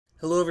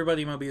Hello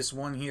everybody,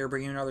 Mobius1 here,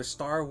 bringing you another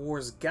Star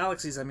Wars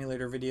Galaxies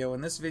emulator video.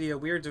 In this video,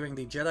 we are doing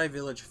the Jedi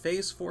Village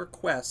Phase 4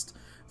 quest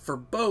for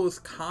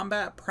both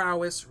combat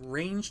prowess,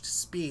 ranged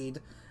speed,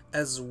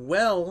 as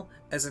well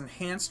as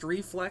enhanced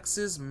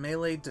reflexes,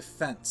 melee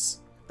defense.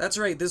 That's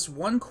right, this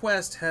one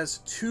quest has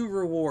two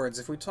rewards.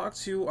 If we talk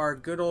to our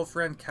good old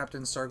friend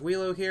Captain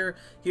Sarguilo here,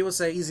 he will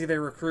say, "Easy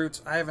there,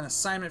 recruit. I have an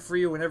assignment for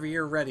you whenever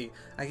you're ready.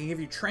 I can give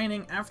you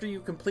training after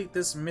you complete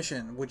this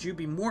mission. Would you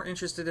be more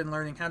interested in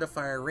learning how to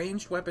fire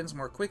ranged weapons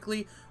more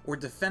quickly or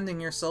defending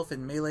yourself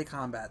in melee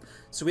combat?"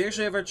 So we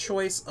actually have a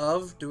choice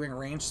of doing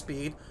ranged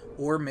speed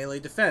or melee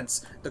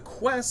defense. The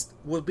quest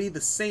will be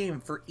the same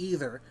for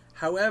either.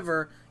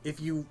 However, if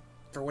you,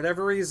 for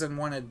whatever reason,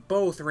 wanted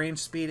both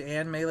ranged speed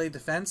and melee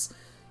defense,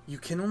 you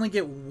can only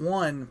get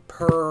one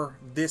per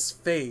this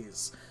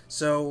phase.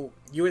 So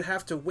you would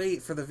have to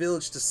wait for the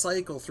village to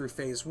cycle through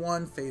Phase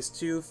 1, Phase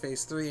 2,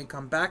 Phase 3, and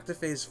come back to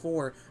Phase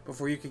 4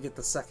 before you could get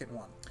the second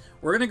one.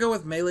 We're going to go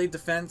with melee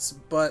defense,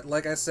 but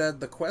like I said,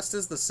 the quest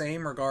is the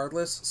same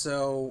regardless,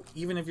 so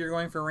even if you're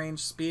going for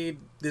ranged speed,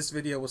 this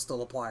video will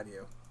still apply to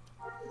you.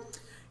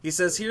 He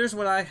says, "Here's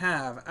what I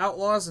have.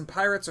 Outlaws and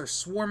pirates are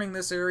swarming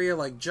this area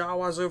like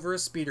Jawas over a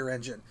speeder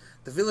engine.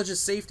 The village's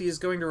safety is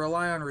going to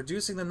rely on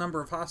reducing the number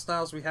of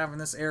hostiles we have in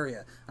this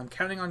area. I'm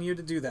counting on you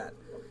to do that."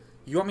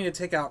 You want me to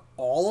take out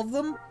all of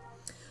them?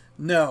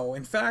 No.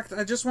 In fact,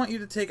 I just want you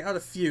to take out a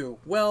few.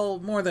 Well,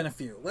 more than a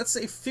few. Let's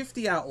say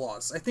 50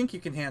 outlaws. I think you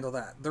can handle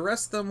that. The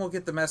rest of them will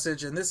get the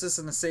message, and this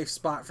isn't a safe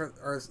spot for,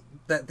 or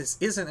that this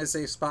isn't a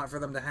safe spot for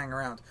them to hang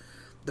around.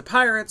 The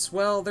pirates,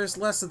 well, there's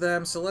less of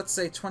them, so let's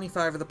say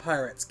 25 of the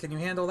pirates. Can you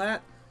handle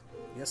that?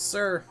 Yes,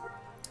 sir.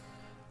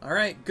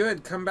 Alright,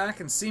 good. Come back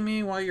and see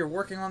me while you're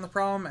working on the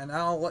problem, and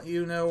I'll let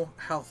you know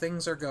how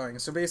things are going.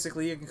 So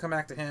basically, you can come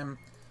back to him,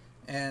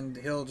 and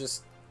he'll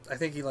just, I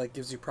think he, like,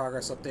 gives you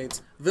progress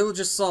updates. Village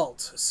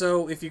Assault.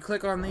 So if you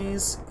click on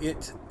these,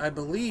 it, I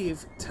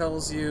believe,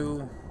 tells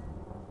you...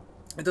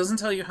 It doesn't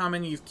tell you how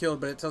many you've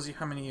killed, but it tells you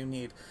how many you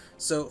need.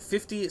 So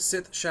 50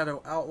 Sith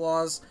Shadow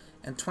Outlaws,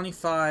 and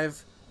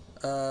 25...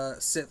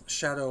 Sith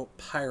Shadow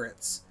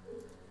Pirates.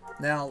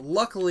 Now,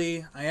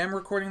 luckily, I am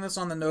recording this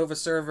on the Nova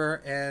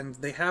server, and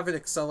they have it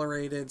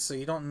accelerated, so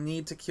you don't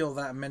need to kill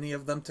that many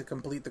of them to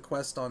complete the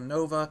quest on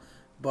Nova,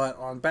 but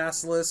on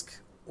Basilisk,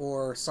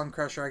 or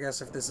Suncrusher, I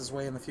guess, if this is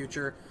way in the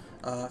future,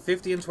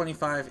 50 and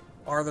 25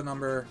 are the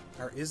number,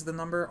 or is the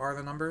number, are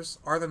the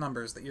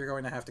numbers that you're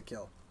going to have to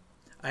kill.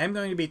 I am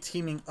going to be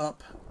teaming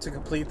up to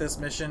complete this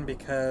mission,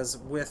 because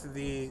with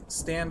the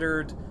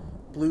standard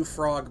Blue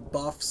Frog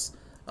buffs,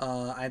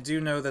 I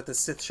do know that the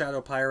Sith Shadow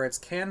Pirates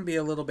can be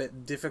a little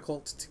bit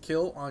difficult to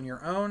kill on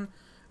your own,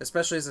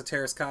 especially as a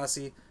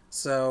Terraskasi.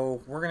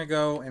 So we're going to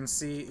go and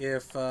see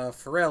if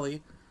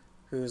Forelli,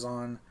 who's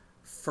on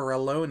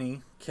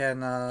Forelloni,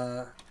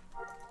 can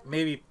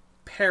maybe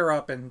pair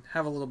up and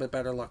have a little bit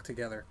better luck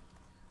together.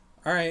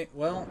 Alright,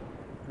 well,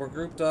 we're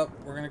grouped up.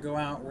 We're going to go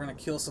out. We're going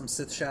to kill some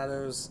Sith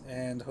Shadows,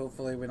 and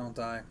hopefully we don't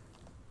die.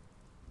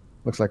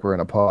 Looks like we're in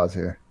a pause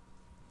here.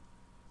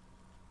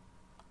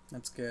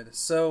 That's good.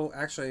 So,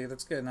 actually,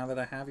 that's good. Now that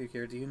I have you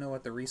here, do you know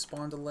what the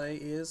respawn delay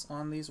is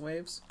on these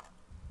waves?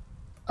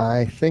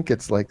 I think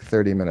it's like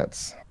 30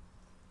 minutes.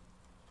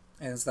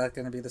 And is that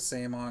going to be the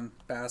same on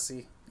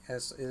Bassi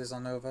as it is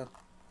on Nova?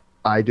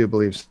 I do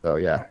believe so,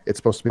 yeah. It's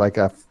supposed to be like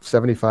a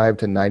 75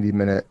 to 90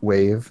 minute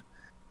wave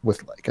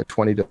with like a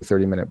 20 to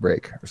 30 minute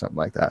break or something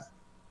like that.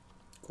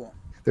 Cool.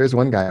 There's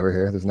one guy over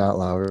here. There's an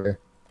outlaw over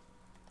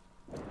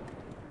here.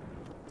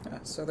 Yeah,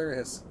 so there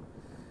is.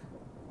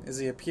 Is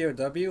he a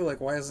POW?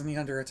 Like, why isn't he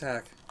under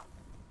attack?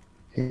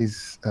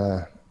 He's,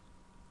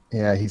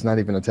 yeah, he's not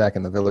even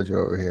attacking the village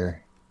over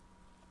here.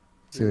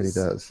 See what he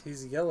does.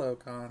 He's yellow,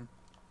 Con.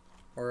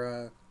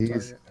 Or,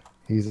 he's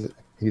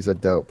a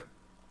dope.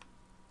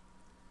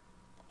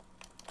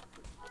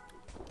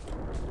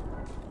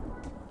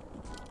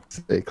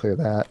 Stay clear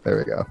that. There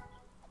we go.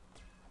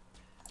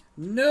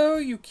 No,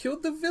 you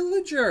killed the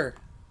villager!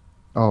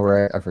 Oh,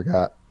 right, I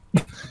forgot.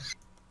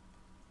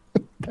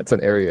 That's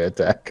an area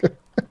attack.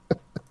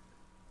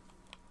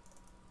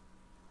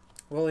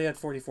 Well, he had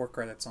 44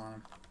 credits on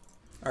him.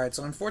 Alright,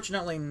 so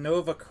unfortunately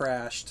Nova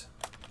crashed.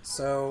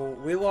 So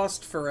we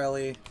lost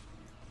Forelli.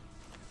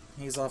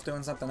 He's off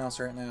doing something else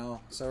right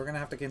now. So we're going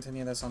to have to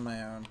continue this on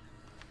my own.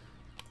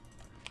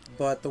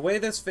 But the way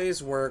this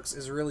phase works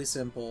is really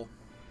simple.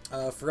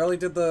 Forelli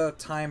did the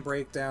time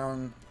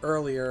breakdown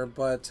earlier,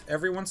 but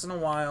every once in a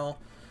while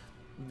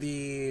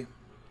the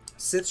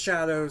Sith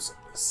Shadows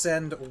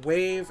send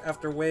wave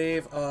after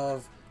wave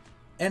of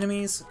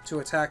enemies to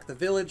attack the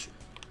village.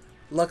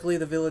 Luckily,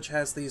 the village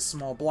has these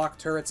small block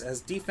turrets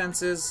as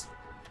defenses,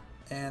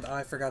 and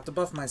I forgot to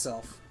buff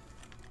myself.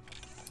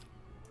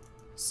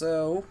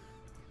 So,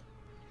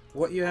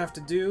 what you have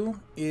to do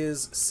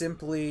is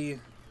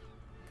simply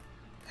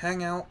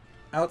hang out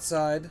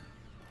outside.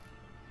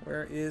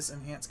 Where is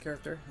enhanced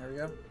character? There we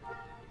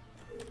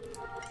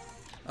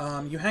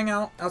go. You hang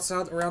out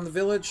outside around the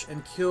village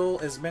and kill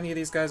as many of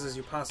these guys as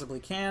you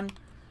possibly can.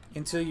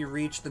 until you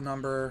reach the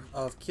number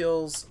of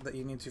kills that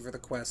you need to for the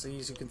quest. And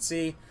as you can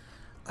see,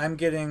 I'm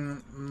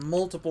getting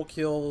multiple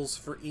kills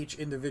for each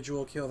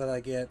individual kill that I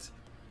get,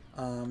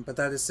 but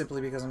that is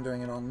simply because I'm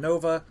doing it on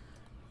Nova,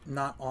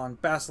 not on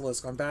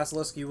Basilisk. On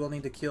Basilisk, you will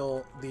need to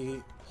kill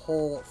the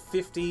whole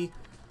 50,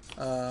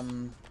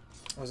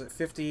 was it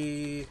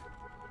 50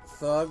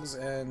 thugs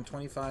and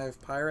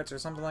 25 pirates or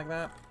something like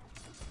that?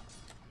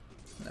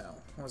 No,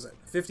 what was it?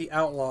 50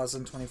 outlaws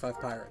and 25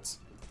 pirates.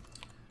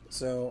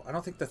 So, I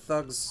don't think the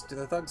thugs... Do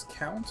the thugs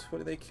count? What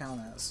do they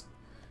count as?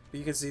 But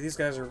you can see these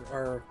guys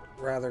are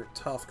rather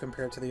tough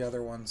compared to the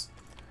other ones.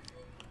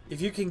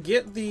 If you can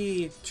get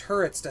the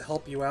turrets to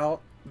help you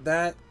out,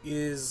 that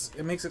is...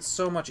 It makes it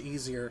so much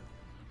easier.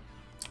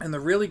 And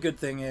the really good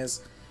thing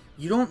is,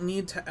 you don't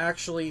need to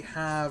actually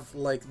have,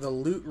 like, the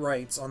loot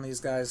rights on these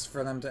guys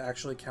for them to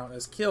actually count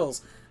as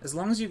kills. As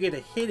long as you get a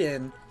hit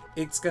in,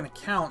 it's going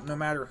to count no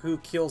matter who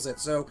kills it.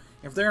 So,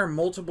 if there are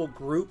multiple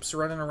groups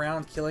running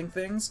around killing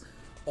things,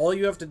 all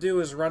you have to do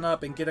is run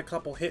up and get a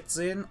couple hits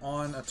in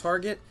on a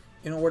target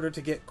in order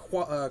to get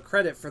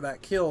credit for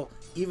that kill,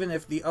 even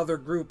if the other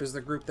group is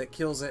the group that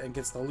kills it and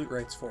gets the loot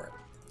rights for it.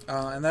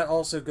 And that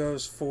also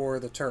goes for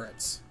the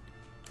turrets.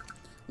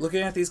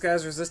 Looking at these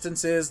guys'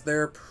 resistances,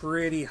 they're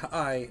pretty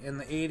high. In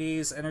the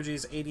 80s, energy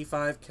is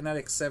 85,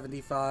 kinetic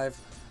 75,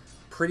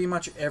 pretty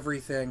much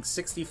everything.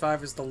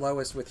 65 is the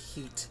lowest with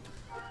heat.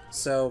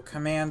 So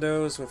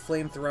commandos with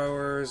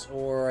flamethrowers,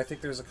 or I think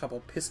there's a couple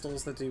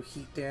pistols that do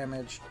heat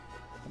damage.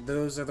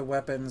 Those are the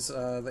weapons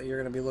that you're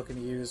going to be looking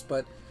to use,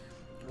 but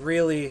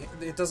really,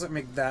 it doesn't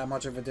make that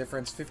much of a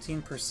difference.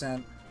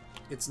 15%,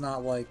 it's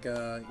not like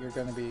you're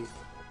going to be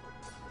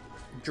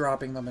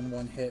dropping them in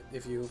one hit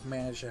if you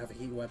manage to have a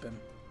heat weapon.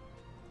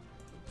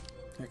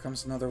 Here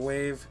comes another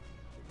wave.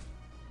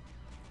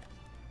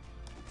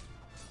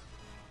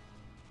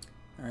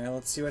 Alright,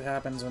 let's see what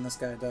happens when this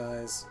guy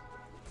dies.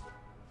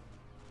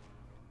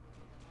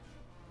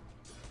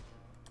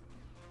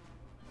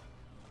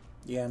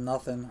 Yeah,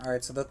 nothing.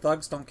 Alright, so the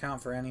thugs don't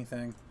count for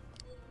anything.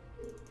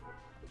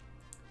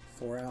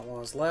 4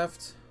 outlaws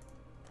left.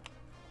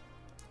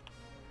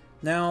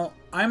 Now,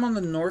 I'm on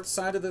the north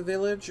side of the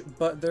village,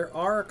 but there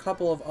are a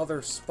couple of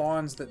other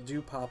spawns that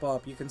do pop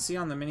up. You can see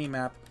on the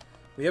mini-map,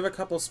 we have a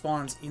couple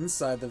spawns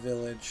inside the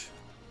village.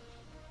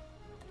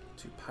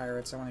 2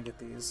 pirates, I want to get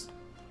these.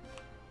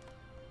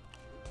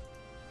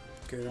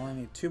 Good, I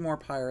only need 2 more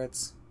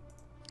pirates.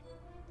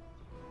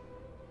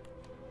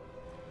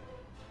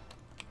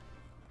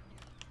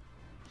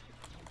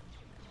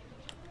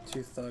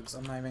 Two thugs,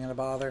 I'm not even gonna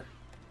bother.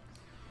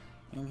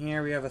 In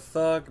here we have a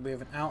thug, we have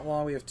an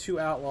outlaw, we have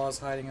 2 outlaws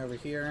hiding over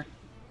here.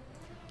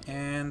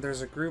 And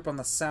there's a group on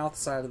the south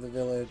side of the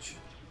village.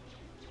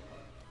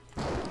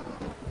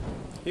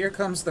 Here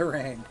comes the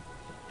rain.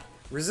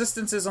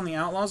 Resistances on the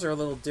outlaws are a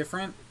little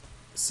different.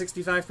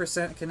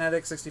 65%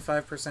 kinetic,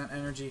 65%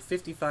 energy,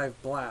 55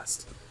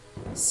 blast.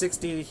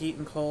 60 to heat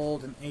and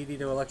cold, and 80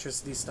 to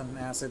electricity, stun, and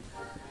acid.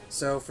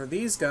 So for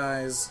these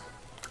guys...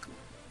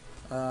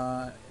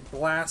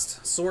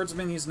 blast.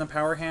 Swordsman using a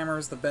power hammer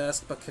is the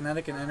best, but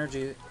kinetic and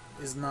energy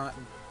is not,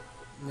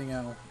 you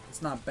know,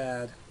 it's not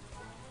bad.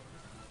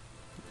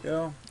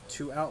 Go.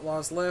 2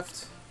 outlaws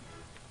left.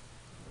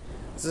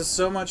 This is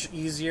so much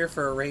easier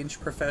for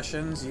ranged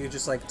professions. You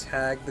just, like,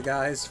 tag the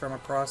guys from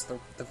across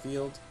the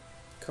field.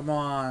 Come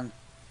on.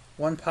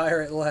 1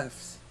 pirate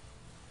left.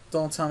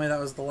 Don't tell me that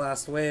was the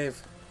last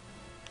wave.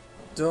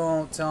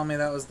 Don't tell me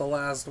that was the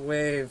last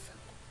wave.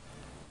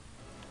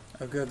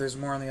 Oh good, there's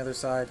more on the other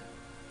side.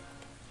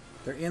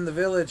 They're in the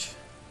village.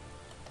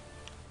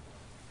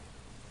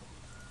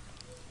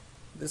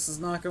 This is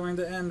not going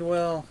to end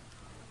well.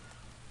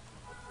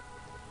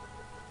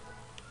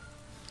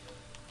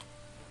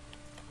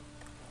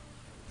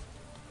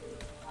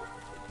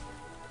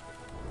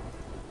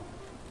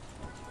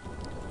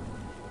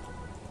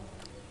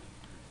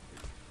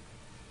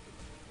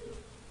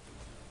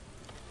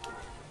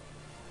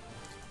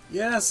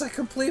 Yes, I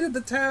completed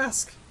the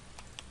task!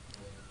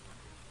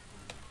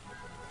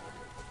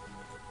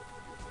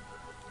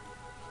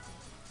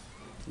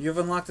 You've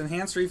unlocked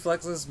Enhanced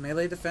Reflexes,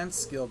 Melee Defense,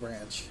 Skill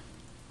Branch.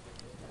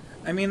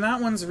 I mean,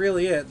 that one's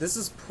really it. This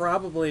is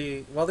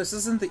probably... Well, this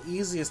isn't the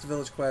easiest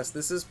village quest.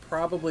 This is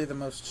probably the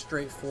most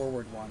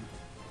straightforward one.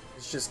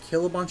 It's just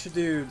kill a bunch of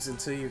dudes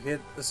until you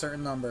hit a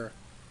certain number.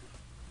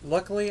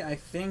 Luckily, I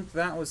think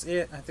that was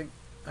it. I think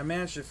I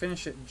managed to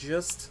finish it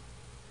just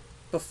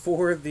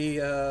before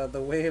the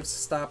waves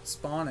stopped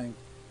spawning.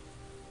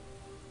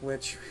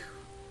 Which...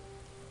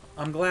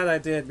 I'm glad I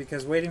did,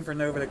 because waiting for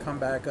Nova to come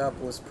back up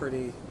was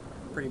pretty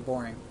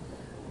boring.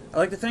 I'd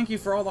like to thank you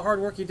for all the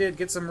hard work you did.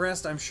 Get some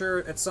rest. I'm sure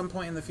at some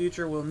point in the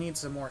future we'll need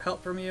some more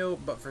help from you,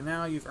 but for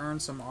now you've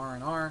earned some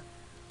R&R.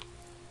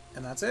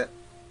 And that's it.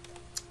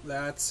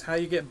 That's how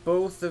you get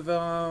both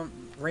of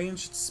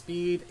ranged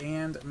speed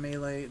and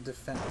melee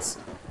defense.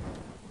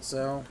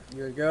 So,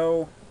 here we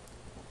go.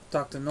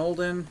 Talk to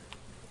Nolden.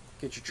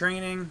 Get your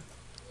training.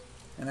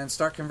 And then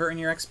start converting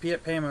your XP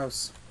at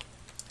Paymos.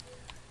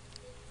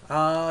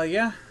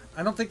 Yeah.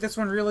 I don't think this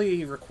one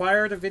really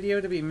required a video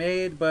to be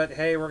made, but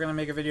hey, we're going to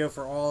make a video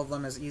for all of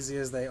them as easy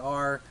as they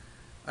are.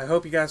 I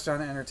hope you guys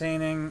found it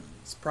entertaining.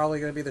 It's probably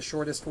going to be the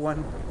shortest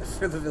one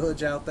for the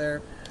village out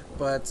there,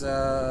 but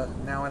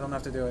now I don't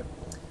have to do it.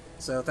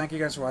 So thank you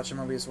guys for watching.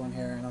 Mobius1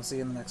 here, and I'll see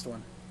you in the next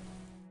one.